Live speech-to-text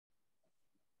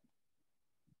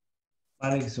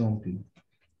Par exemple,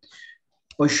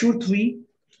 aujourd'hui,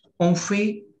 on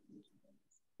fait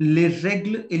les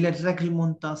règles et les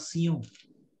réglementations.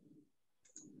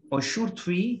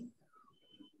 Aujourd'hui,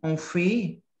 on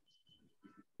fait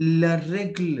la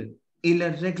règle et la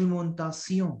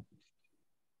réglementation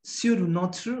sur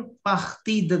notre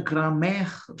partie de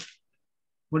grammaire.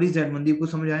 What is that, Mandeep? कुछ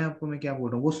समझ आया आपको मैं क्या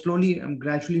बोल रहा हूँ? वो slowly,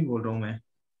 gradually बोल रहा हूँ मैं.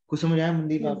 कुछ समझ आया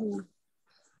मंदीप आपको?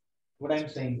 What I'm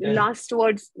saying? Last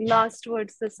words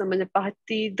से समझ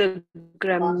partie de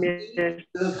grammaire.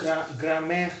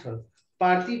 Grammaire.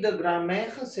 Partie de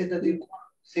grammaire, c'est-à-dire quoi?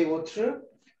 C'est votre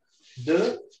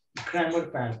the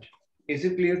grammar part. Is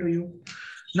it clear to you?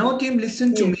 Now, team,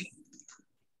 listen to me.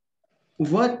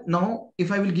 What now?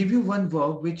 If I will give you one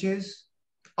verb, which is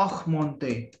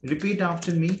augmente. Repeat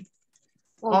after me.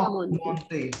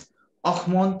 Augmente.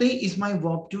 Augmente is my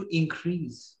verb to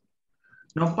increase.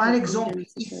 Now, par exemple,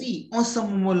 ici, en ce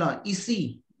moment-là,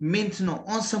 ici, maintenant,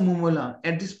 en ce moment-là,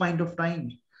 at this point of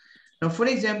time. Now, for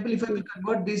example, if I will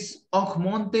convert this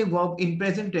augmente verb in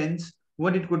present tense,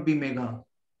 what it could be, Megha?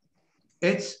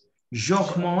 It's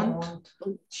j'augmente,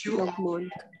 tu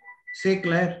augmente. C'est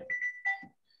clair.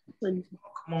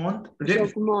 Augmente.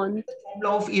 J'augmente.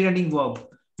 Formula of e-learning verb.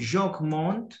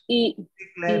 J'augmente. C'est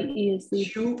clair.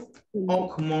 Tu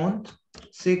augmente.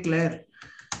 C'est clair.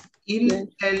 Il,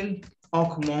 elle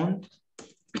augmente.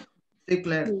 C'est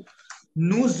clair.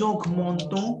 Nous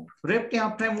augmentons. Répétez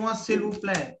après moi, s'il vous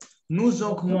plaît. Nous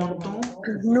augmentons.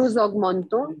 Nous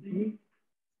augmentons.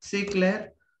 C'est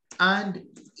clair. And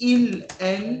il,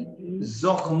 elle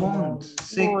augmente.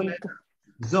 C'est clair.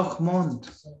 Augmente.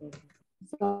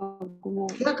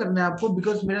 क्या करना है आपको?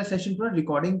 Because मेरा session पूरा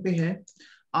recording पे है,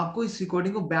 आपको इस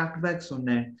रिकॉर्डिंग को बैक टू बैक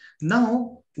सुनना है. Now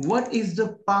what is the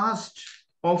past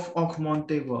of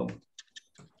augmente verb?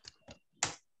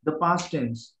 The past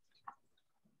tense.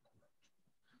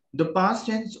 The past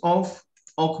tense of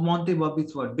augmente verb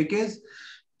is what? Because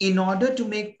in order to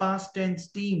make past tense,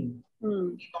 team,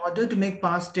 in order to make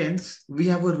past tense, we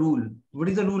have a rule. What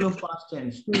is the rule of past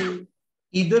tense?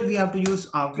 Either we have to use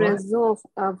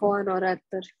avoir or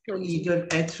after. Either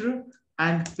être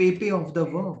and pepe of the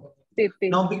verb. Pepe.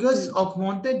 Now, because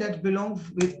augmented that belongs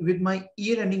with my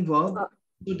e-running verb,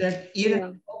 so that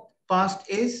e-running verb past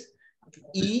is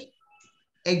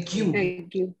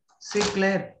aigu. C'est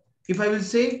clair. If I will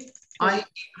say I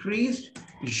increased,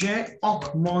 j'ai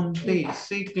augmenté.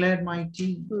 C'est clair, my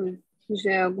team.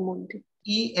 J'ai augmenté.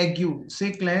 Aigu.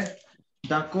 C'est clair.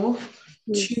 D'accord.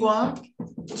 Tu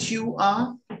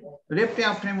as, répétez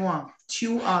après moi.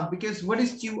 Tu as, because what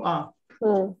is tu as?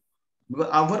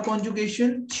 Our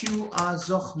conjugation, tu as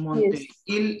augmenté. Yes.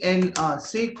 Il, elle a.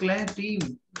 C'est clair, team.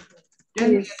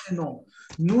 Tell me no.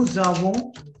 Nous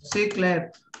avons, c'est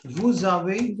clair. Vous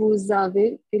avez,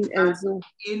 ils, elles ont.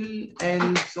 Ils,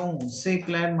 elles ont. C'est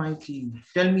clair, my team.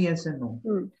 Tell me yes and no.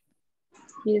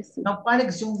 Yes. Now,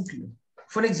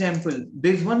 for example,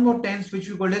 there's one more tense which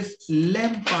we call as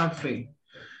l'imparfait.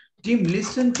 Team,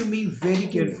 listen to me very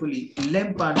carefully.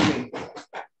 L'imparfait.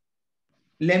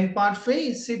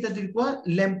 L'imparfait, c'est-à-dire quoi?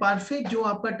 L'imparfait जो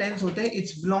आपका tense होता है,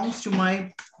 it belongs to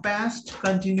my past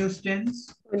continuous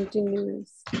tense.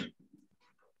 Continuous.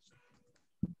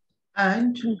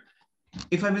 And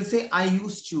if I will say I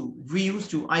used to, we used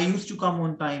to, I used to come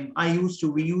on time, I used to,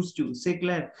 we used to, c'est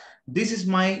clair. This is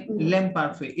my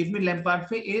l'imparfait. It means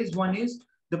l'imparfait is, one is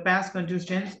the past continuous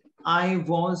tense, I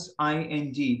was,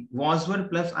 ing, was were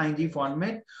plus ing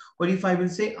format. Or if I will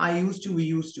say I used to, we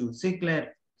used to, c'est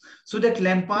clair. So that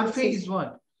l'imparfait is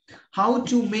what? How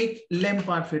to make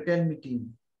l'imparfait? Tell me,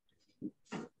 team.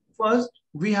 First,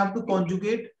 we have to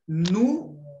conjugate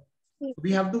nous.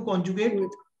 We have to conjugate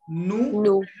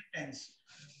nous tense.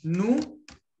 Nous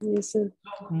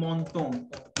augmentons.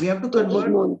 We have to convert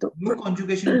nous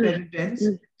conjugation present tense.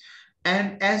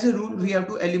 And as a rule, we have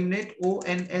to eliminate O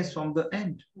and S from the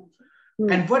end.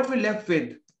 And what we left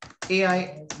with?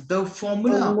 AI, the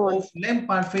formula of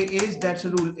l'imparfait is, that's a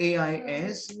rule,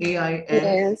 AIS,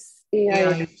 AIS,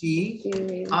 AIT,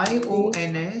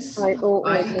 IONS,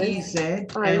 IEZ,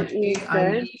 and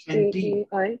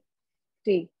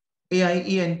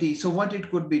AIENT. So what it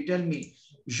could be? Tell me.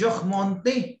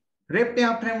 J'augmente. Répétez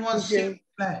après moi, s'il vous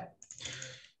plaît.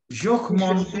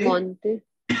 J'augmente.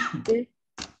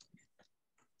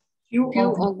 Tu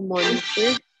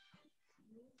augmentes.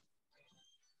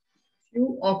 Tu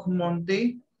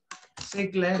augmenter, c'est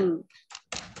clair.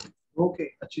 Ok,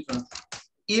 अच्छी तरह.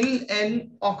 Il, elle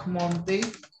augmenter,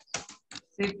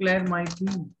 c'est clair, my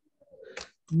team.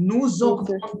 Nous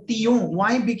augmentions.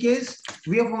 Why? Because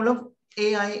we have all of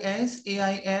AIS,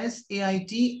 AIS,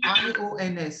 AIT,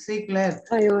 IONS. C'est clair.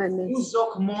 Nous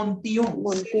augmentions.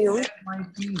 C'est clair, my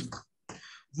team.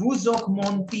 Vous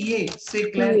augmentiez,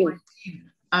 c'est clair, my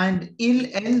team. And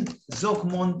elles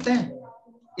augmentent.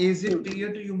 Is it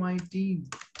clear to you, my team?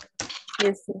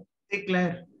 Yes, sir. C'est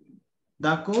clair.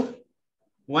 D'accord?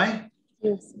 Why?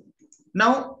 Yes.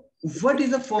 Now, what is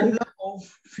the formula of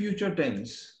future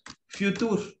tense?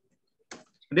 Futur.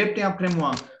 Répétez après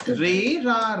moi. Ré,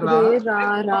 ra, ra. Re,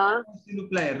 ra, ra. S'il vous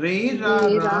plaît. Ré, ra,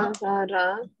 Re, ra. ra,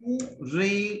 ra.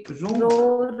 Ré, ron.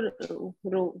 Ro,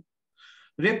 ro.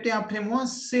 Répétez après moi,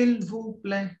 s'il vous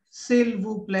plaît. S'il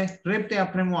vous plaît. Répétez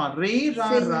après moi. Ré,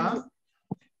 ra, ra.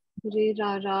 Re,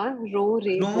 ra, ra. Ro,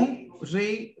 re, ro. Ron,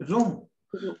 ré, ron.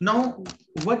 Now,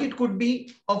 what it could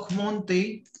be?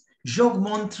 Augmenter.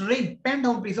 J'augmenterai. Pen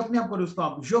down, please. अपने आप करो उसको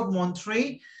आप.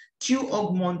 J'augmenterai. Tu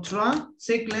augmenteras.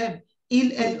 C'est clair.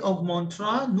 Il, elle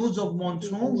augmentera. Nous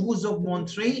augmenterons. Vous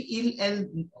augmenterez.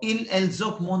 Elles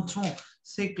augmenteront.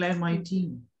 C'est clair, my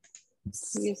team.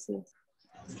 Yes, sir.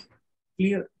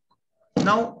 Clear.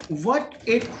 Now, what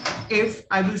if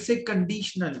I will say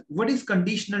conditional? What is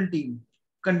conditional, team?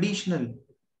 Conditional.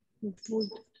 Would.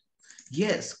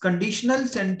 Yes, conditional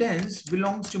sentence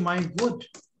belongs to my would.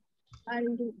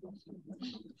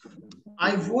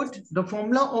 I would, the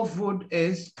formula of would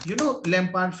is, you know,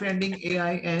 Lampard friending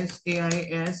AIS,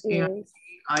 AIS, Yes.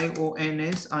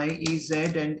 AIONS,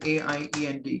 IEZ, and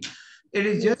AIENT. It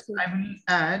is Yes, just, sir. I will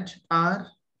add R,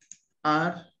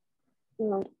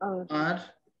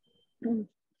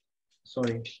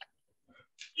 sorry,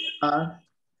 R,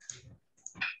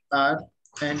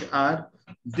 and R.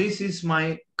 This is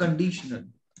my conditional.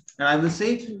 And I will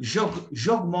say,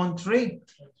 j'augmenterai,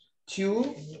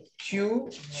 tu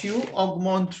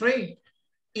augmenterai,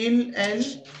 il,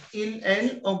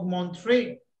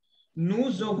 augmenterai,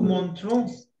 nous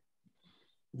augmenterons,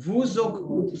 vous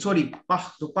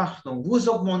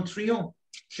augmenterions,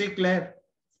 c'est clair,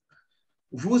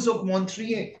 vous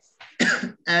augmenteriez,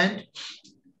 and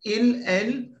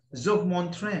elles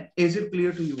augmenteraient. Is it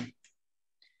clear to you?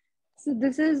 So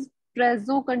this is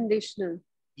preso conditional.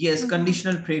 Yes,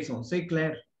 conditional phrasal. Say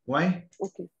clair. Why?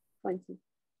 Okay, fine. Sir.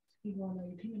 मैं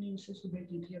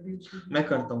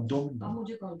करता हूँ 2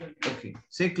 minute. Okay.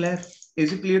 Say clair.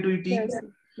 Is it clear to you, team? Yes,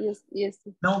 sir. Yes, yes.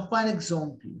 Sir. Now, for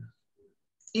example,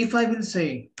 if I will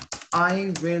say,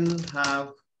 I will have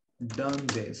done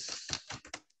this.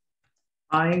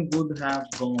 I would have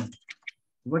gone.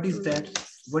 What is that?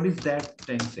 What is that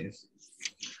tense is?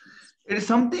 It is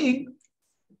something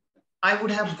I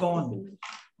would have gone.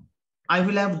 I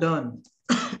will have done.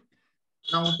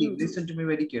 Now, team, listen to me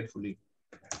very carefully.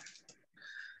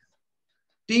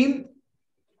 Team,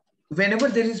 whenever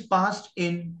there is past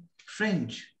in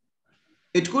French,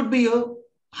 it could be a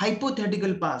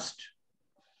hypothetical past.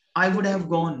 I would have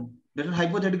gone. That is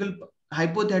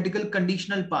hypothetical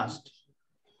conditional past.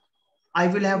 I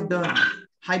will have done.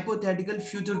 Hypothetical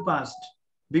future past.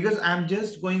 Because I'm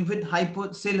just going with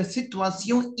c'est la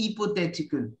situation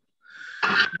hypothétique.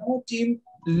 Now, team,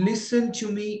 listen to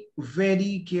me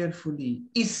very carefully.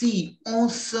 Ici, en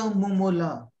ce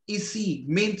moment-là, ici,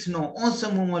 maintenant, en ce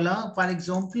moment-là, for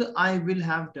example, I will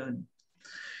have done.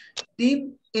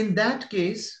 Team, in that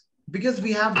case, because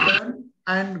we have done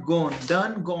and gone,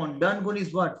 done, gone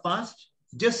is what? Past.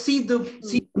 Just see the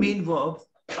main verb.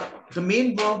 The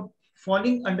main verb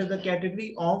falling under the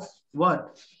category of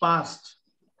what? Past.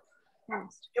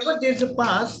 Whenever there's a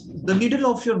past, the middle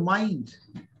of your mind,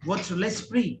 what's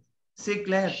l'esprit, c'est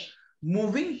clair,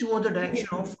 moving toward the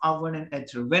direction of avoir and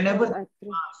être.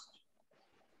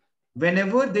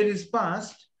 Whenever there is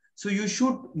past, so you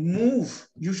should move,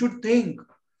 you should think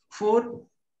for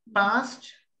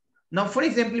past. Now, for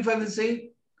example, if I will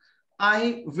say,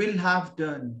 I will have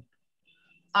done,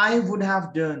 I would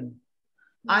have done,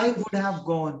 I would have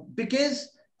gone, because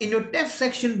in your TEF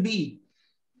section B,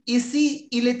 ici,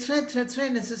 il est très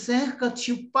nécessaire que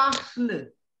tu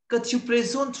parles, que tu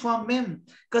présentes toi-même,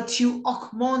 que tu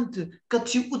augmentes, que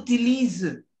tu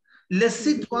utilises la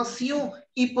situation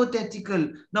hypothétique.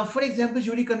 Now, for example,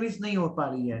 Julie convince नहीं हो पा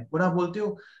रही है, और आप बोलते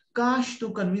हो, काश तू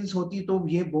convince होती तो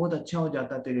ये बहुत अच्छा हो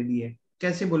जाता तेरे लिए.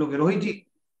 कैसे बोलोगे, रोहित जी?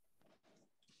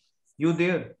 You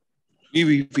there?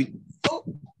 Oui. So,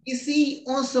 ici,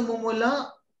 en ce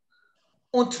moment-là,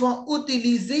 on doit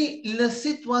utiliser la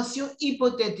situation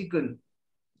hypothétique.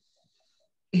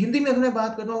 Hindi में अगर मैं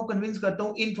बात करता हूँ, कन्विंस करता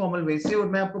हूँ इनफॉर्मल वे से, और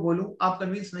मैं आपको बोलूं आप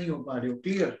कन्विंस नहीं हो पा रहे हो,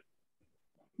 क्लियर?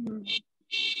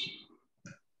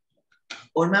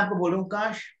 और मैं आपको बोलूं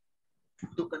काश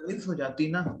तू कन्विंस हो जाती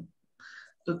ना,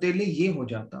 तो तेरे लिए ये हो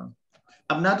जाता.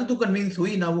 अब ना तो तू कन्विंस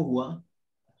हुई ना वो हुआ.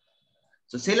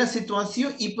 So, c'est la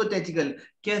situation hypothétique.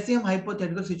 कैसे हम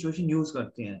hypothetical situation यूज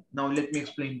करते हैं? Now let me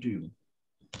explain to you.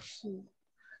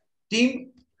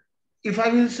 Team, if I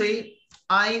will say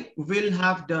I will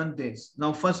have done this.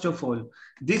 Now, first of all,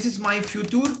 this is my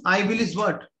future. I will is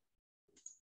what?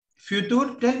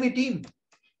 Future. Tell me, team.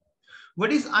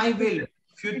 What is I will?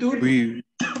 Future. We.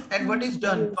 And what is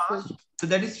done? Yes, Past. sir. So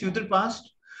that is future past.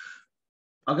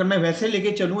 अगर मैं वैसे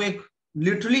लेके चलूं एक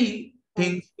literally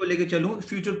things को लेके चलूं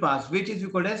future past, which is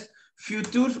called as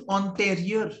future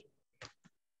antérieur.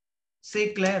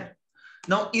 Say Claire.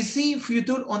 Now, इसी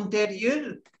future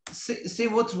antérieur say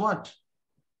what's what?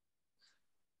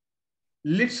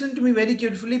 Listen to me very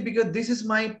carefully because this is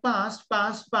my past.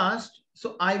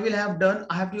 So I will have done.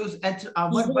 I have to use at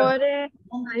our. Orale.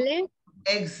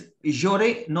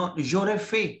 J'aurais, non, j'aurais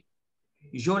fait.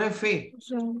 J'aurais fait.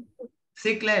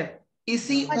 C'est clair.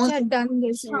 Ici, on. Acha, done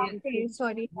this.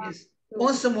 Sorry. Yes.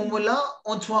 En ce moment-là,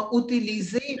 on doit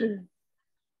utiliser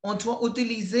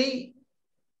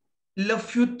le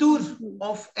futur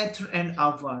of être and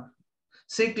avoir.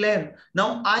 C'est clair.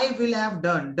 Now, I will have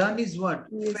done. Done is what?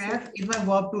 Yes, Faire is my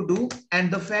verb to do,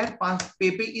 and the faire past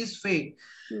pepe is fait.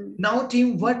 Now,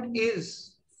 team, what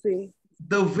is Say.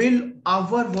 the will,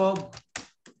 our verb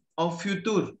of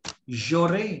future?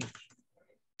 J'aurai.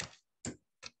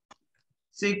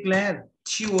 C'est clair.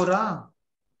 Tu auras.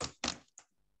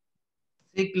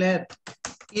 C'est clair.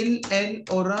 Il, elle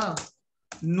aura.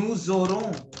 Nous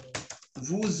aurons.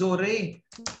 Vous aurez.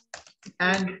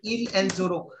 And il, elles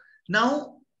auront.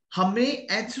 Now, हमें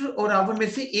H और our में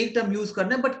से एक term use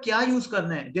करना है, but क्या use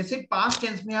करना है? जैसे पास्ट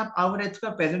टेंस में आप आवर एच का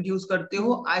प्रेजेंट यूज करते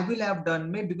हो, आई विल हैव डन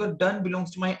में, because done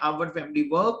belongs to my our family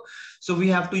verb, so we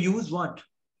have to use what?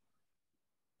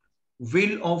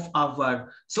 will of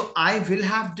our. So I will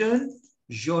have done,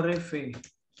 j'aurais fait.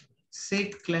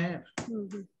 C'est clair.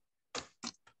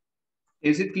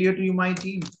 Is it clear to you, my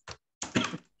team?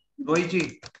 Roy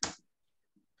ji.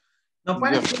 Now,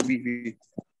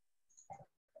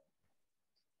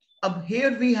 up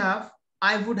here we have,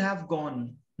 I would have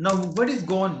gone. Now, what is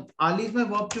gone? Ali is my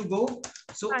verb to go.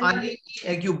 So, Ali,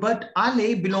 but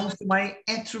Ali belongs to my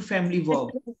etru family verb.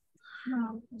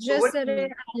 Just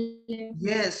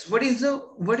yes. What is the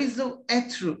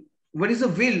etru? What is the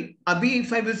will? Abhi,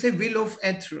 if I will say will of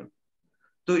etru.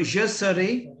 So, je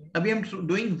serai. Abhi, I'm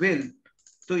doing will.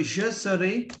 So, je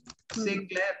serai. C'est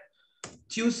clair.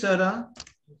 Tu seras.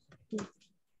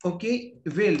 Okay.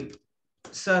 Will.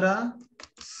 Sera.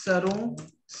 Seront.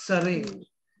 Serai.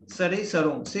 Serai.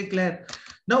 Seront. C'est clair.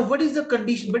 Now, what is the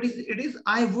condition? But it is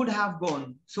I would have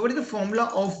gone. So, what is the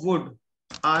formula of would?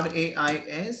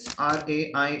 R-A-I-S,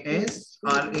 R-A-I-S,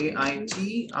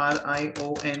 R-A-I-T,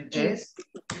 R-I-O-N-S,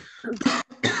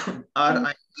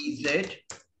 R-I-E-Z,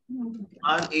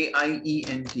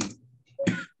 R-A-I-E-N-T.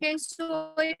 Okay,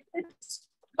 so it's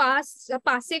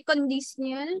passé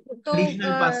conditional. So,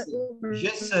 Conditional passé. Je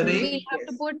serai. we have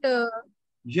to put.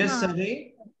 Je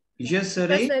serai. Je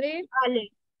serai.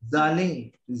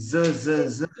 Zale.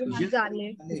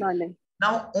 Zale.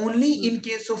 Now, only in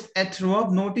case of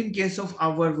adverb, not in case of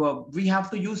our verb, we have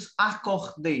to use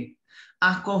accorder.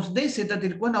 Accorder, c'est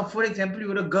now, for example,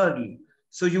 you're a girl,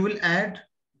 so you will add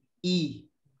e.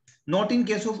 Not in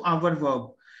case of our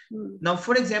verb. Now,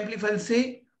 for example, if I'll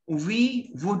say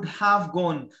we would have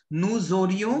gone, nous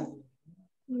aurions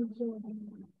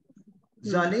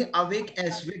zale avec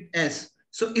s with s.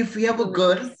 So if we have a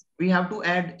girl, we have to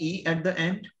add e at the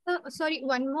end. Sorry,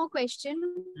 one more question.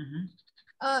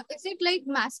 Is it like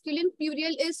masculine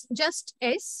plural is just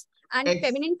S and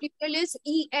feminine plural is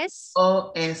ES?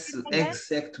 S,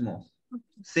 exactement.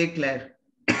 C'est clair.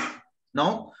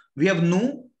 Now, we have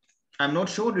nous. I'm not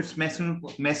sure it's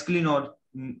masculine or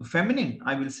feminine.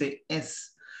 I will say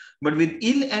S. But with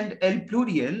il and elle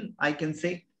plurial, I can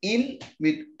say il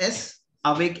with S,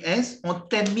 avec S, on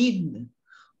termine.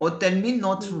 On termine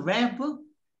notre verbe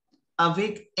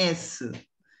avec S.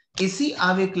 Ici,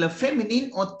 avec le féminin,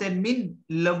 on termine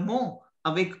le mot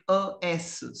avec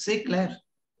ES. C'est clair?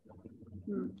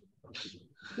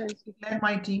 C'est clair,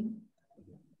 my team?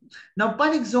 Now,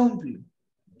 par exemple,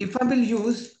 if I will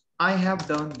use, I have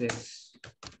done this.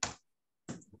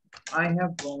 I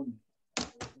have gone.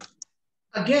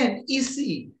 Again,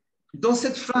 ici, dans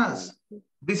cette phrase,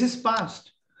 this is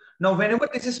past. Now, whenever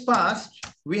this is past,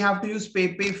 we have to use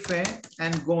pepe, fait,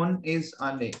 and gone is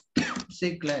aller.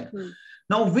 C'est clair?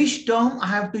 Now, which term I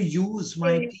have to use,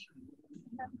 my team?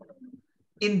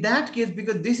 In that case,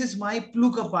 because this is my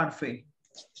pluca parfait.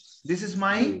 This is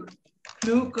my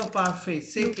pluca parfait.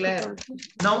 C'est clair?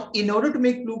 Now, in order to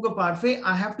make pluca parfait,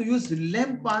 I have to use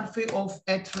lem parfait of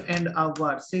être and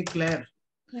avoir. C'est clair?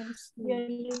 Yes.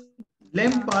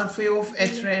 Lem parfait of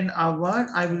être and avoir,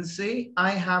 I will say,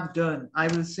 I have done. I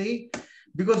will say,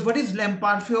 because what is lem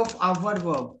parfait of our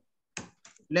verb?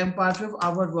 Lem parfait of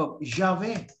our verb?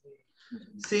 J'avais.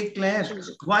 Say Claire.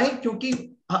 Why?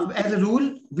 क्योंकि as a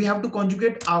rule we have to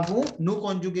conjugate avo, no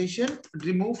conjugation,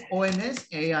 remove ons,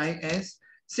 ais.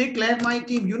 Say Claire, my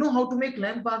team, you know how to make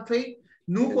lamp parfait?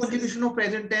 No conjugation of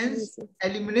present tense,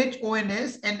 eliminate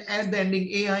ons and add the ending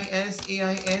ais,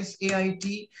 ais,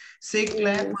 ait. Say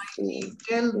Claire, my team,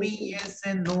 tell me yes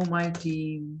and no, my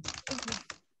team.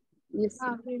 Yes.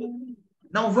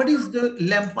 Now, what is the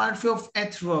lamp parfait of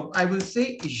adverb? I will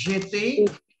say j'étais.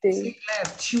 Say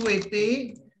Claire, tu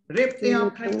étais. Répétez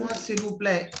après moi, s'il vous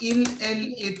plaît. Il,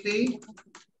 elle était.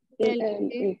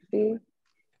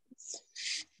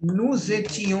 Nous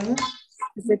étions.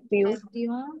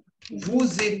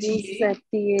 Vous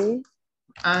étiez.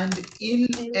 And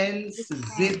il, elles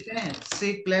étaient.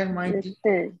 Say Claire, my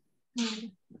team.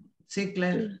 Say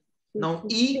Claire. Now,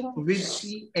 E with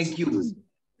C, aiguë.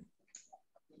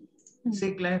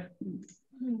 Say Claire.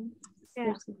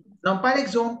 Now, par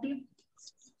exemple,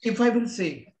 if I will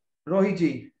say,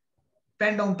 Rohiji,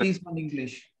 pen down please on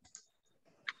English.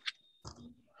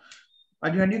 Are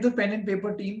you handy with the pen and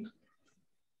paper, team?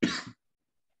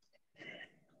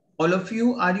 All of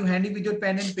you, are you handy with your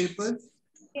pen and paper?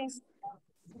 Yes.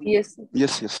 Yes.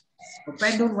 Yes, yes. So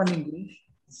pen down one English.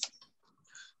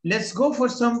 Let's go for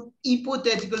some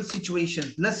hypothetical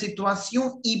situations. La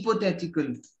situation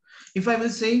hypothetical. If I will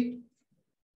say,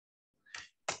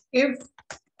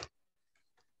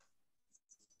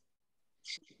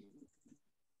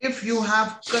 if you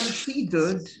have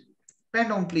considered, pen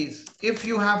down please, if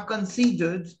you have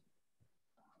considered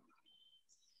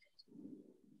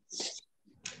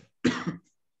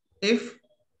if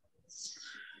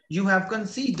you have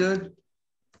considered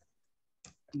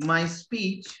my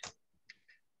speech,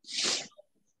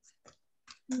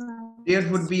 there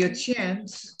would be a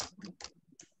chance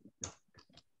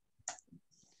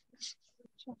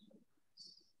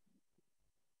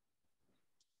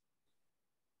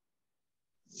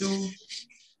to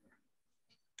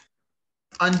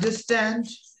understand,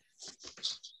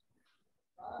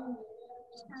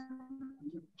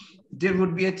 there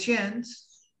would be a chance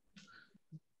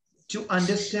to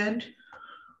understand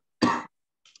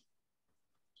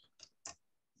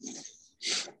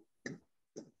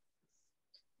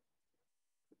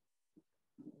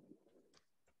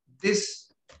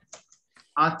this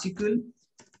article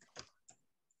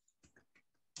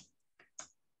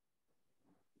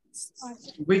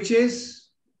which is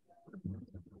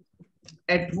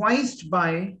advised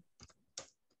by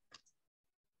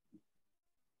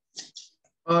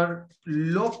a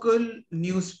local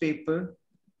newspaper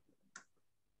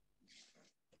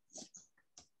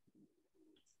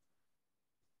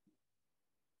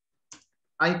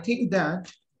I think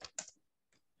that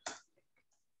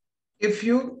if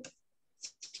you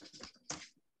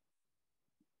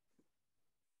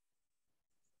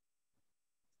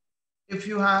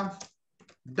have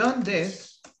done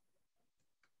this,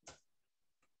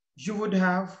 you would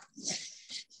have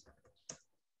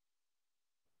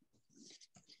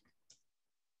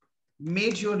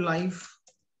made your life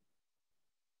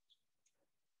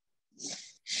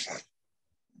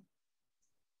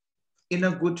in a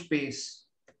good pace.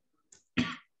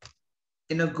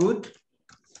 In a good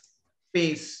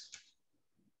pace.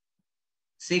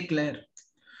 Say Claire.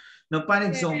 Now, for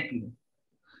example,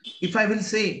 if I will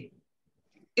say,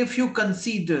 if you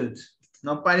considered,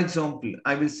 now, for example,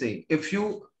 I will say, if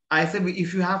you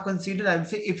have considered, I will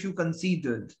say, if you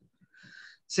considered.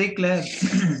 Say Claire,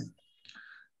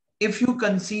 if you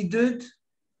considered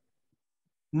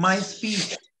my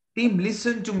speech, team,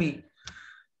 listen to me.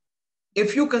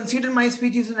 If you consider my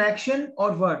speech is an action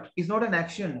or what? It's not an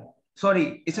action.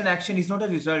 Sorry, it's an action. It's not a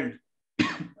result.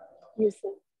 Yes,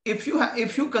 sir. If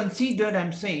you considered,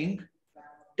 I'm saying,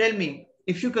 tell me.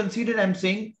 If you consider, I'm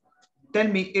saying, tell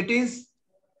me, it is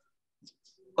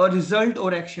a result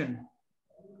or action?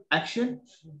 Action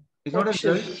is not Action.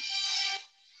 a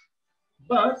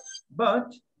result.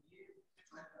 But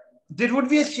there would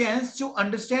be a chance to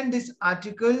understand this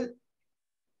article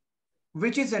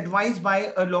which is advised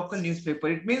by a local newspaper.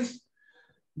 It means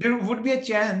there would be a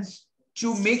chance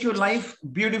to make your life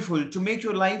beautiful, to make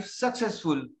your life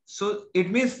successful. So it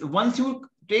means once you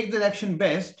take the action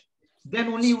best, then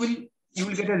only you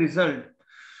will get a result.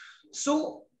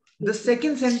 So the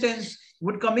second sentence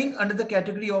would coming under the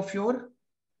category of your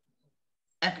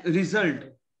result.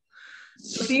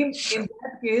 So team, in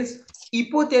that case,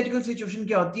 hypothetical situation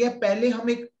क्या होती है? पहले हम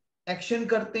एक action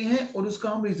करते हैं और उसका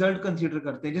हम रिजल्ट कंसीडर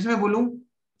करते हैं. जैसे मैं बोलूं,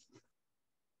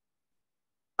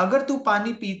 अगर तू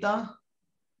पानी पीता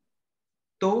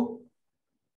तो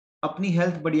अपनी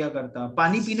हेल्थ बढ़िया करता.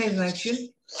 पानी पीना is an action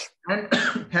and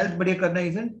health बढ़िया करना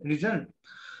इज एन रिजल्ट.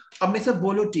 अब मैं सब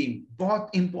बोलो टीम,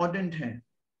 बहुत इंपॉर्टेंट है.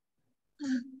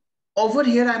 Over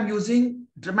here, I'm using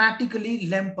dramatically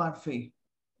lem parfait.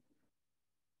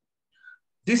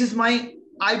 This is my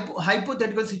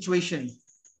hypothetical situation.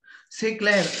 Say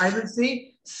Claire, I will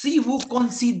say, si vous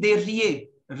considériez,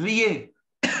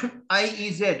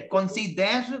 I-E-Z,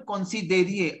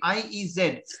 considériez,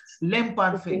 I-E-Z, lem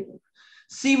parfait.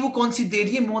 Si vous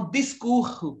considériez mon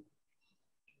discours,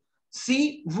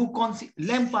 si vous considérez,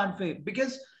 lem parfait,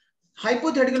 because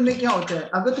hypothetical में क्या होता है,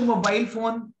 अगर तू mobile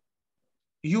phone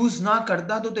use ना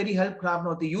करता तो तेरी हेल्प खराब ना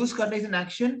होती, यूज करने इज एन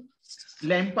एक्शन,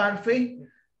 लैम पार्फे,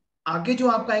 आगे जो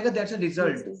आपका आएगा that's a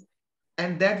result,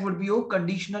 and that would be your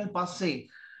conditional पासे,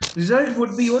 result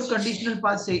would be your conditional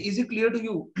पासे. Is it clear to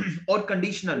you? और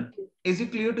conditional, is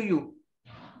it clear to you?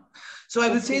 So I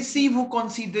will say सी वो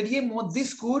consideriez mon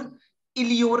discours,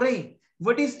 il y aurait,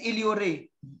 what is il y aurait?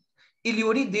 Il y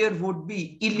aurait, there would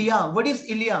be, il y a, what is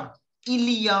il y a? Il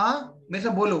y a, मैं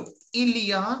सब बोलो, il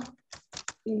y a,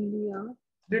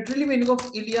 literally meaning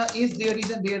of Ilya is there is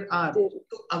and there are.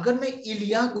 तो अगर मैं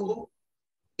Ilya को,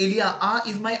 Ilya a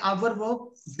is my our verb,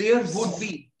 there would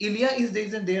be, Ilya is there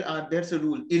is and there are, that's a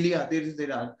rule. Ilya there is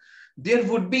there are, there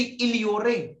would be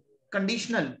Ilyore,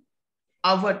 conditional,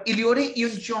 our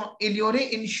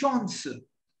Ilyore insurance,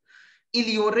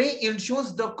 Ilyore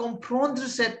ensures the comprendre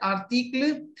cet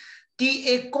article qui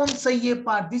est conseillé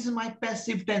par, this is my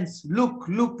passive tense, look,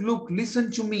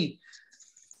 listen to me.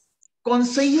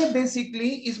 Conseiller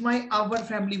basically is my our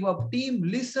family verb. Team,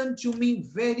 listen to me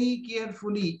very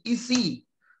carefully. Ici,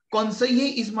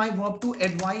 conseiller is my verb to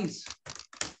advise.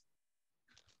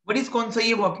 What is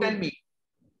conseiller verb? Tell me.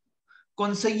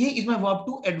 Conseiller is my verb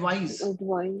to advise.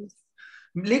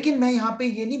 लेकिन मैं यहाँ पे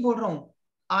ये नहीं बोल रहा हूँ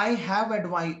I have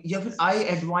advised या फिर I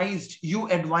advised, you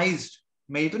advised.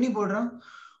 मैं ये तो नहीं बोल रहा.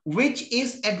 Which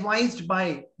is advised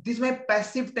by. This is my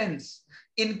passive tense.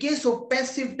 In case of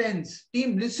passive tense,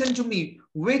 team, listen to me.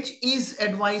 Which is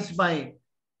advised by?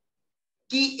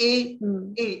 Ki a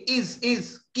is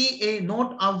ki a,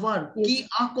 not our. Ki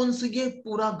a conseiller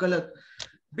पूरा गलत.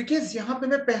 Because यहाँ पे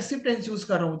मैं passive tense use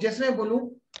कर रहा हूँ. जैसे मैं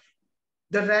बोलूँ,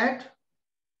 the rat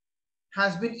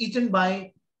has been eaten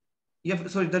by.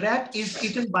 Sorry, the rat is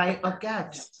eaten by a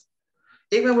cat.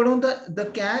 एक मैं बोलूँ the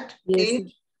cat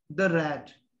ate the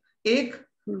rat. एक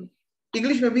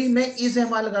English में भी मैं is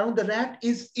इस्तेमाल लगा रहा हूँ. The rat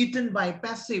is eaten by,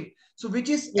 passive. So which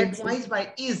is advised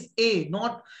by is a,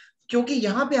 not, क्योंकि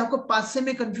यहाँ पे आपको passe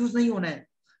में confuse नहीं होना है.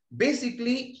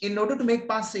 Basically, in order to make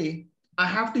passe, I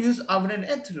have to use our and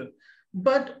être.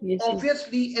 But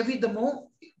obviously, every the more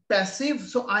passive,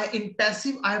 so in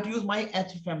passive I have to use my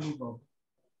être family verb.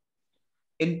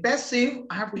 In passive,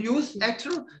 I have to use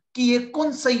être qui est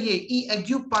conseillé et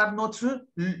aiguë par notre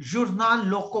journal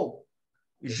local.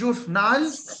 Journal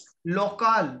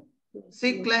local.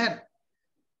 Say Claire.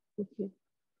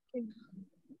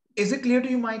 Is it clear to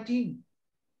you, my team?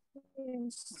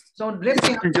 So let's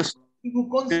say just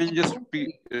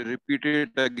repeat it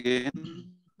again.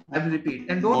 I will repeat.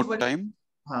 And don't worry. Time.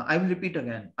 I will repeat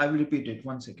again. I will repeat it.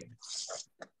 1 second.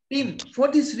 Team,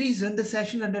 for this reason, the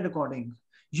session under recording.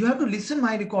 You have to listen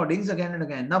my recordings again and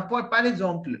again. Now, for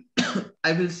example,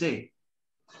 I will say,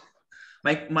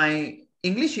 my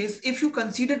English is, if you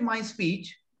considered my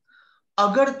speech,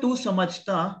 अगर तू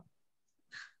समझता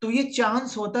तो ये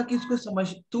chance होता कि इसको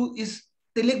समझ, तू इस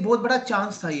तेरे बहुत बड़ा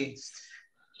चांस था, ये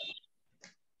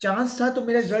चांस था, तो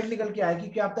मेरा रिजल्ट निकल के आया कि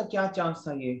क्या आपका क्या चांस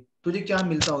था, ये तुझे क्या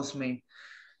मिलता उसमें.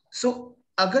 सो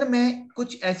अगर मैं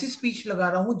कुछ ऐसी स्पीच लगा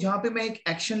रहा हूं जहां पे मैं एक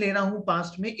एक्शन ले रहा हूं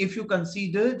पास्ट में, इफ यू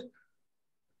कंसीडर्ड,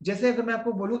 जैसे अगर मैं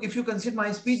आपको बोलूं, if you consider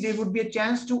my speech, there would be a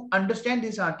chance to understand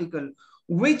this article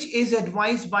which is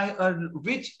advised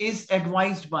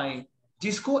bye,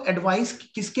 जिसको एडवाइस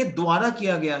किसके द्वारा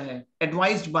किया गया है,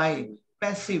 एडवाइज्ड बाय,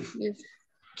 पैसिव,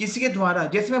 किसी के द्वारा.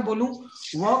 जैसे मैं बोलूं,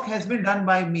 work has been done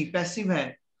by me, passive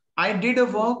है. I did a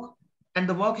work and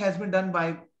the work has been done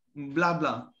by blah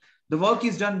blah, the work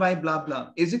is done by blah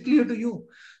blah. Is it clear to you?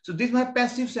 So this is my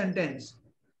passive sentence.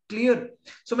 Clear?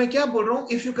 So मैं क्या बोल रहा हूँ,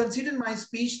 if you consider my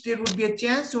speech, there would be a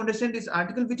chance to understand this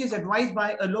article which is advised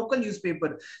by a local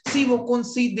newspaper. Si vous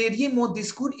considériez mon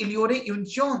discours, il y aurait une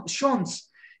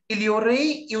chance, il y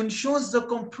aurait une chance de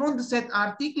comprendre cet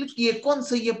article qui est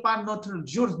conseillé par notre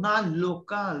journal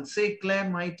local. C'est clair,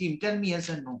 my team? Tell me yes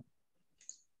and no.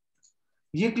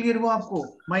 ये clear हुआ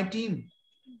आपको, my team?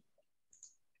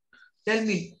 Tell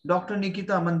me, Dr.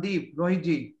 Nikita, Mandeep, Rohit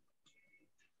ji.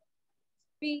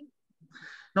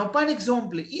 Now, for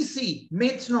example, ici,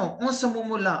 maintenant, en ce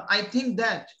moment-là, I think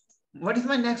that. What is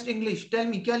my next English? Tell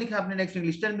me, क्या लिखा आपने next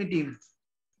English? Tell me, team.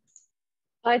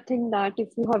 I think that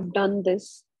if you have done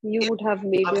this, you would have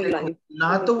made your life.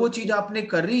 ना तो वो चीज आपने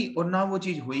करी और ना वो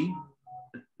चीज हुई.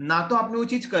 ना तो आपने वो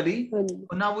चीज करी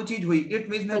और ना वो चीज हुई. इट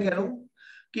मीन्स मैं कह रहा हूँ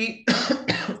कि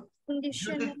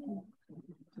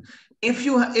if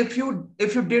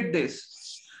you did this,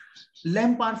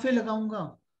 lamp पार्फे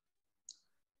लगाऊंगा.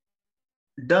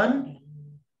 Done,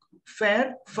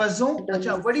 fair, फजो.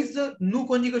 अच्छा, what is the new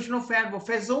conjugation of fair? वो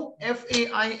फेजो,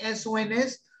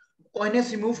 FAISONS.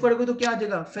 ONS रिमूव करोगे तो क्या आ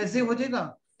जाएगा? फेजे हो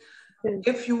जाएगा.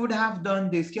 If you would have done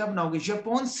this, क्या बनाओगे?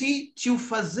 Japon si tu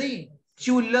faisais,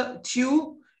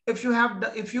 tu. If you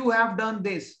have done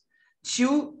this,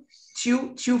 tu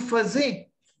faisais,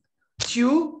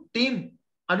 tu. Team,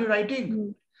 are you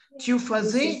writing? Tu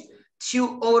faisais, tu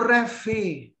aurais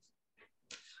fait.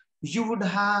 You would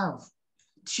have.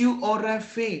 Tu aurais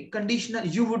fait. Conditional.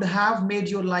 You would have made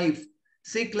your life.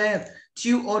 C'est clair.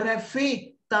 Tu aurais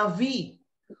fait ta vie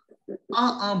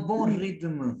à un bon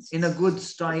rythme, in a good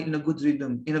style, in a good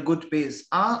rhythm, in a good pace.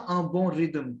 À un bon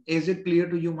rhythm. Is it clear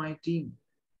to you, my team?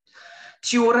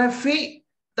 Tu aurais fait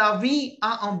ta vie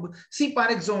à un. See, par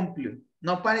exemple.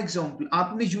 Now, par exemple,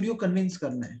 आपने jury को convince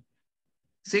करना है.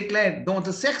 C'est clair. Dans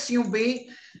la section B,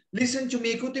 listen to me,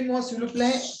 écoutez-moi s'il vous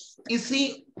plaît.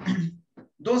 Ici,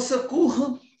 dans ce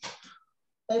cours,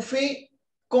 on fait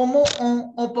comment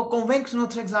on peut convaincre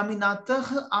notre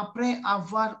examinateur après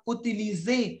avoir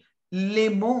utilisé les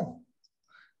mots,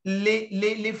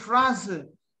 les phrases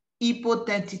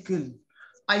hypothétiques.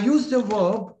 I use the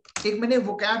verb, एक मैंने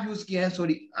vocab use किया है,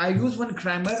 sorry. I use one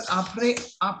grammar après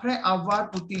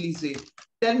avoir utilisé.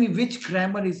 Tell me which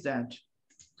grammar is that?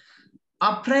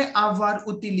 Après avoir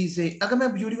utilisé. अगर मैं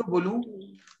jury को बोलूं,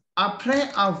 après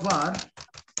avoir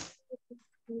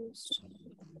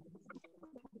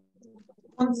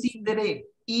considéré,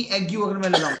 e aigu अगर मैं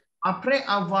लगाऊं, après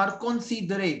avoir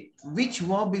considéré, which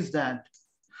verb is that?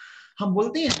 हम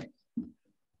बोलते हैं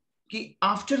कि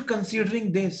after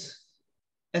considering this,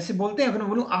 ऐसे बोलते हैं. अगर मैं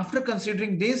बोलूं after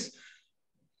considering this,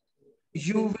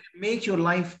 you will make your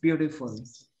life beautiful.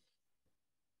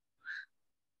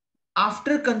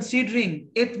 After considering,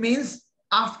 it means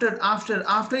after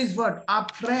is what?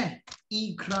 Après,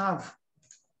 e grave.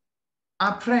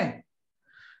 Après.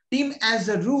 Team, as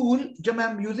a rule,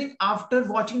 I'm using after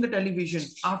watching the television,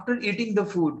 after eating the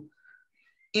food.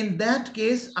 In that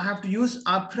case, I have to use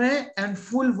après and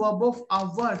full verb of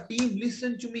avoir. Team,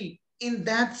 listen to me. In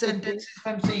that sentence,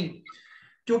 I'm saying,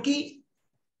 क्योंकि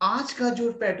आज का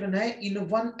जो pattern है, in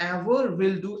 1 hour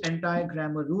will do entire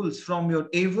grammar rules from your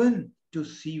A1 to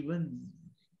C1.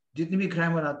 जितनी भी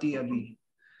grammar आती है अभी.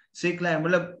 Say clear,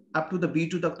 मतलब up to the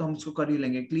B2 तक तो हम इसको कर ही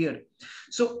लेंगे. Clear?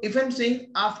 So if I'm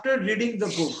saying after reading the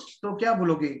book, तो क्या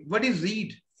बोलोगे? What is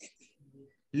read?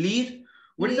 Lead.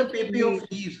 What is the PP of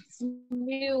lead?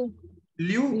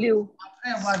 Liu.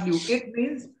 Après avoir liu. It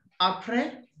means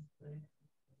après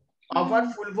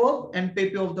avoir full verb and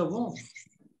PP of the verb.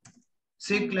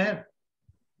 Say clear.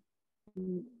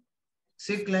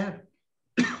 Say clear.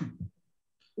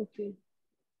 Okay.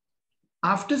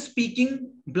 After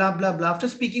speaking, blah, blah, blah, after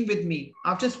speaking with me,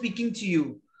 after speaking to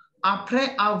you,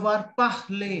 après avoir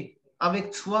parlé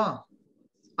avec toi,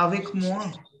 avec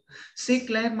moi, c'est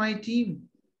clair, my team.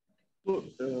 So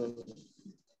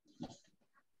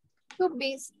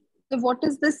what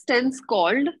is this tense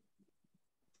called?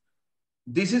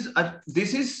 This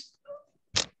is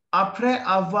après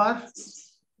avoir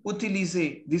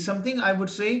utilisé. This is something I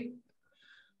would say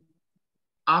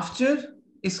after.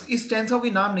 इस tense का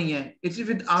कोई नाम नहीं है. It's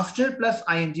with after plus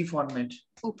ing format.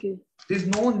 Okay. There's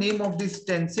no name of these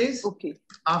tenses. Okay.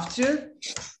 After,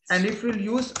 and if we'll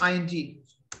use ing.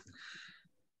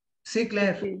 Say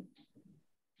clear. Okay.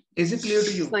 Is it clear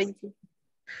to you? Fine.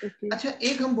 Okay. अच्छा,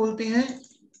 एक हम बोलते हैं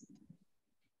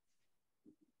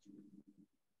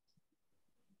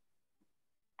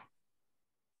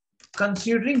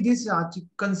considering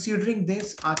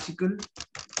this article.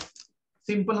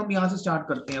 सिंपल हम यहां से start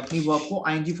करते हैं अपनी वर्ब को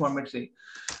ing फॉर्मेट से.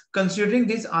 Considering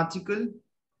this article,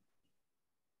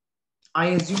 I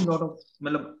assume lot of,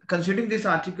 मतलब considering this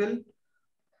article,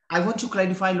 I want to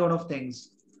clarify a lot of things.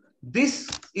 This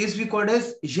is recorded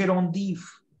as gerondif.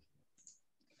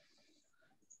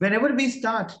 Whenever we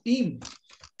start, team,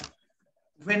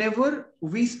 whenever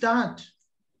we start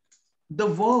the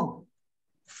verb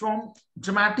from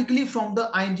dramatically from the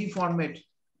ing format,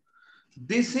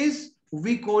 this is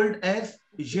we called as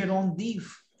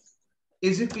gerondif.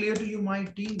 Is it clear to you, my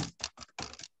team?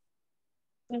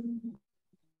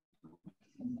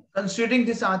 Considering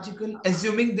this article,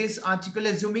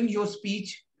 assuming your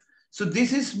speech. So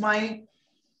this is my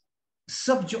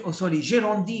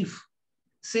gerondif.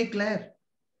 Say clair.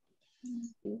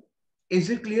 Is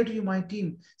it clear to you, my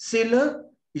team? C'est le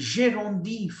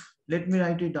gerondif. Let me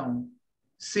write it down.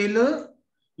 C'est le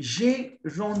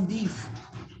gerondif.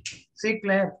 Say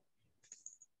Claire.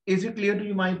 Is it clear to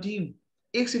you, my team?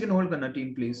 एक second hold करना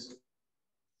team please.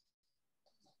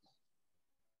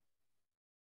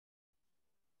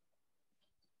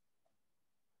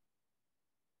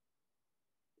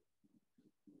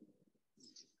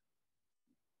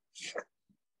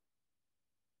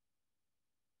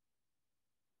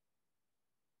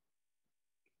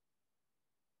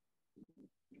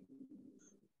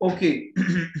 Okay,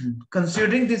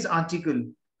 considering this article,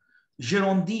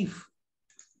 gerundive,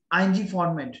 ing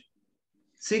format.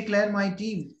 Say Claire, my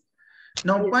team.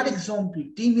 Now, for example,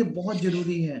 team ये बहुत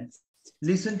जरूरी है.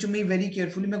 Listen to me very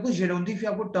carefully. मैं कुछ gerundive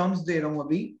आपको terms दे रहा हूँ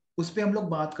अभी. उस पे हम लोग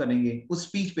बात करेंगे उस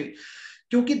स्पीच पे,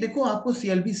 क्योंकि देखो आपको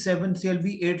CLB 7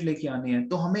 CLB 8 लेके आने हैं,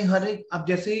 तो हमें हर एक, अब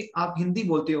जैसे आप हिंदी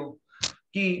बोलते हो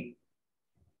कि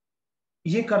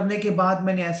ये करने के बाद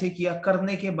मैंने ऐसे किया,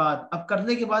 करने के बाद, अब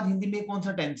करने के बाद हिंदी में कौन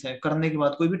सा टेंस है? करने के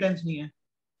बाद कोई भी टेंस नहीं है.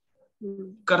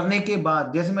 करने के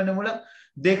बाद, जैसे मैंने बोला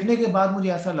देखने के बाद मुझे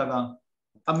ऐसा लगा,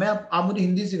 अब मैं आप मुझे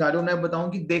हिंदी सिखा रहे हो, मैं बताऊं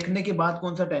कि देखने के बाद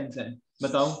कौन सा टेंस है?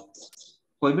 बताओ.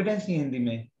 कोई भी टेंस नहीं है हिंदी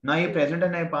में, ना ये प्रेजेंट है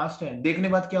ना ये पास्ट है. देखने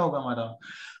के बाद क्या होगा हमारा?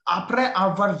 After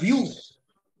our view.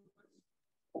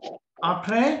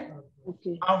 After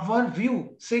our view.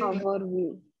 से Our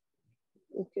view.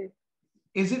 Okay.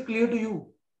 Is it clear to you?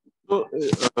 So,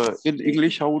 in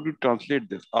English, how would you translate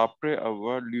this? After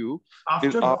our view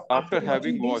is after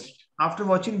having watched. After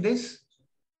watching this.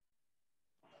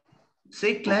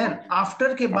 Say Claire. After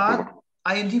के बाद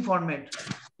ing format.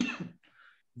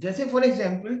 जैसे for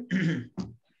example,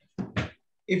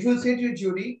 if you say to your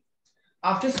jury,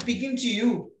 after speaking to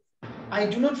you, I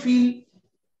do not feel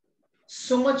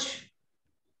so much.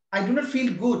 I do not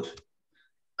feel good.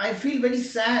 I feel very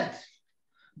sad.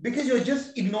 Because you're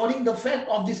just ignoring the fact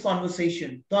of this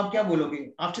conversation. तो आप क्या बोलोगे?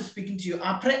 After speaking to you,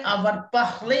 après avoir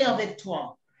parlé avec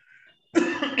toi,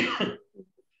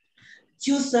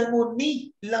 tu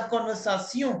salmonis la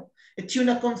conversation et tu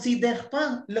ne considères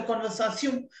pas la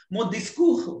conversation, mon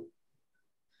discours.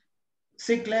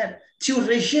 C'est clair. Tu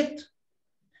rejettes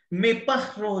mes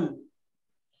paroles.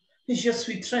 Je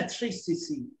suis très triste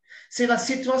ici. C'est la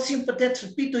situation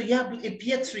peut-être pitoyable et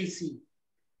piètre ici.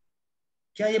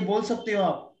 क्या ये बोल सकते हो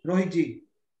आप रोहित जी?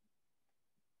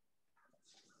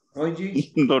 रोहित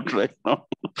जी Not right now.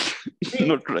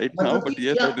 Not right now, but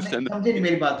yes, I understand. समझे नहीं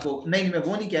मेरी बात को? नहीं, मैं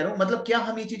वो नहीं कह रहा हूँ. मतलब क्या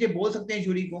हम ये चीजें बोल सकते हैं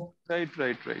जूरी को? Right,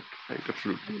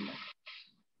 absolutely.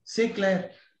 Say Claire.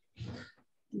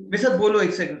 मेरे साथ बोलो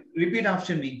एक second. Repeat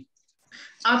after me.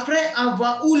 Après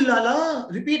avoir oulala.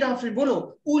 Repeat after me.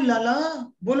 बोलो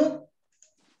oulala. बोलो.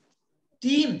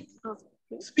 Team.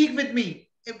 Speak with me.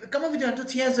 Come up with your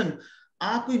enthusiasm.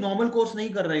 आप कोई नॉर्मल कोर्स नहीं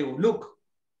कर रहे हो. लुक,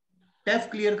 टेफ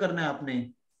क्लियर करना है आपने,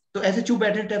 तो ऐसे चुप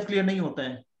बैठे टेफ क्लियर नहीं होता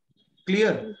है.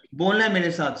 क्लियर बोलना है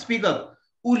मेरे साथ. Speak up.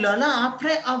 उलाला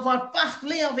après avoir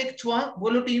parlé avec toi.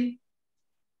 बोलो team.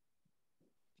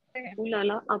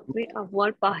 Ulala, après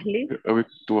avoir parlé Avec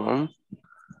toi.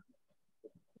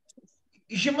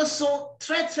 Je me sens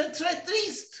très très très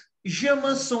triste. Je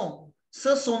me sens.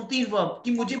 Se sentir verb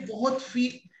कि मुझे बहुत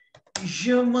फील.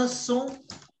 Je me sens.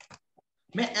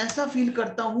 मैं ऐसा feel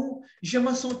करता हूँ. Je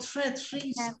me sens très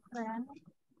triste.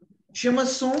 Je me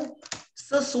sens.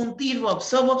 Se sentir verb.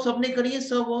 सब verb सबने करिए.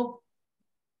 सब verb.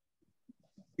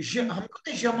 हम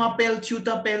कहते हैं je m'appelle, tu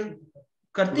t'appelles.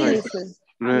 करते हैं.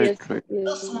 Right.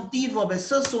 Se sentir verb है.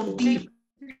 Se sentir.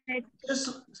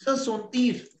 Se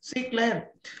sentir. C'est clair.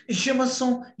 Je me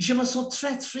sens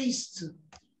très triste.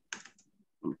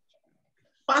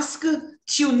 Parce que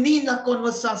tu nies la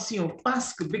conversation.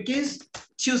 Parce que, because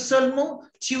tu seulement,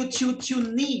 tu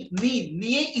nies.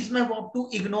 Nier is my verb to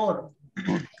ignore.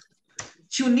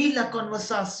 Tu nies la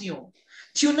conversation.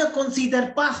 Tu ne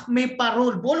considères pas mes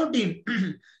paroles. Bolo team.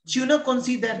 Tu ne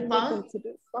considères pas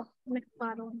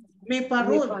mes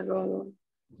paroles.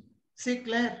 C'est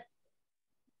clair.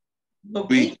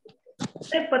 Ok.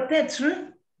 Et peut-être,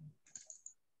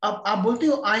 आप बोलते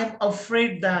हो I am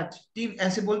afraid that. Team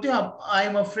ऐसे बोलते हो आप? I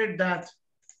am afraid that.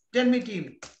 Tell me team.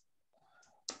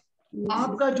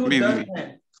 आपका जो डर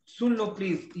है, सुन लो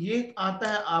प्लीज, ये आता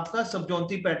है आपका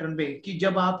सबजॉन्टी पैटर्न पे, कि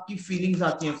जब आपकी फीलिंग्स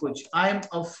आती हैं कुछ. I am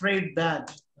afraid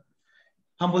that.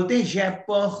 हम बोलते हैं j'ai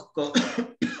peur que.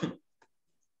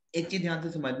 एक चीज ध्यान से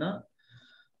समझना,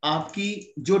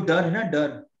 आपकी जो डर है ना,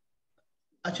 डर.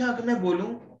 अच्छा अगर मैं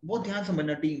बोलूं, बहुत ध्यान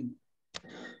समझना team,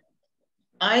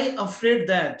 I afraid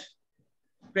that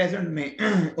present में,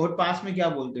 और पास्ट में क्या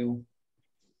बोलते हो?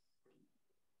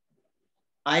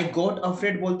 I got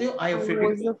afraid बोलते हो? I afraid. I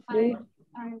was afraid.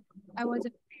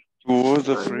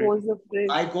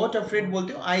 I got afraid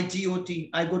बोलते हो? I got.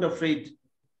 I got afraid.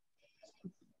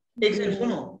 एक सेकंड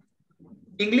सुनो.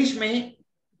 इंग्लिश में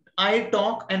I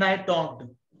talk and I talked.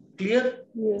 Clear?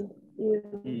 Yeah.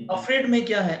 Afraid में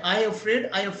क्या है? I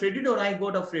afraided or I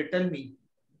got afraid? Tell me.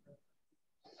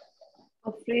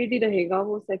 Afraid ही रहेगा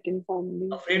वो second form में.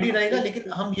 Afraid ही रहेगा, लेकिन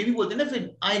हम ये भी बोलते हैं ना फिर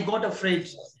I got afraid.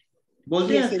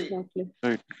 बोलते हैं Yes, ऐसे. exactly.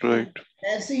 Right.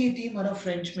 ऐसे ही थी हमारा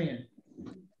फ्रेंच में है.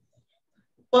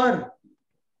 पर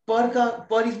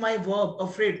is my verb.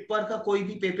 Afraid. पर का कोई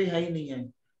भी पेपे है ही नहीं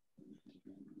है.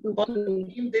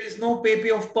 Okay. There is no पेपे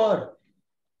of पर.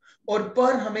 और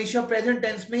पर हमेशा प्रेजेंट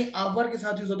टेंस में आवर के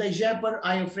साथ यूज होता है. ये पर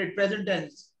I afraid. Present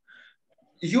tense.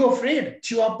 You afraid?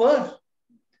 Tu as peur?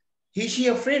 He she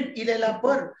afraid? Il est la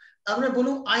peur. अगर मैं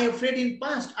बोलूं I afraid in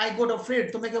past, I got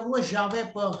afraid, तो मैं क्या बोलूंगा? J'avais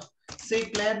peur. Say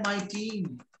clear my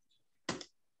team.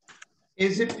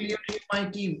 Is it clear to you, my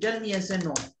team? Tell me yes and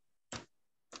no.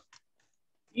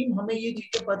 Team हमें ये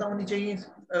चीजें पता होनी चाहिए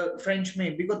फ्रेंच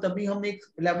में, बिकॉज तभी हम एक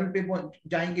लेवल पे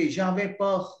जाएंगे. J'avais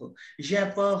peur. J'ai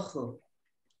peur.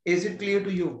 Is it clear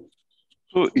to you?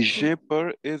 So je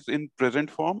per is in present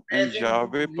form and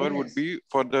j'avais per would be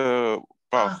for the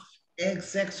past.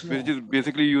 Exactement. Which is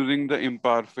basically using the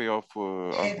imparfait of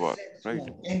avoir, right?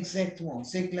 Exactement.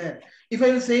 C'est clair. If I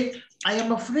will say I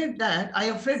am afraid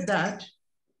that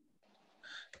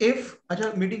if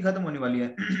अच्छा meeting खत्म होने वाली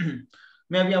है.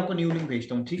 मैं अभी आपको new link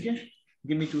भेजता हूँ, ठीक है?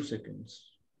 Give me 2 seconds.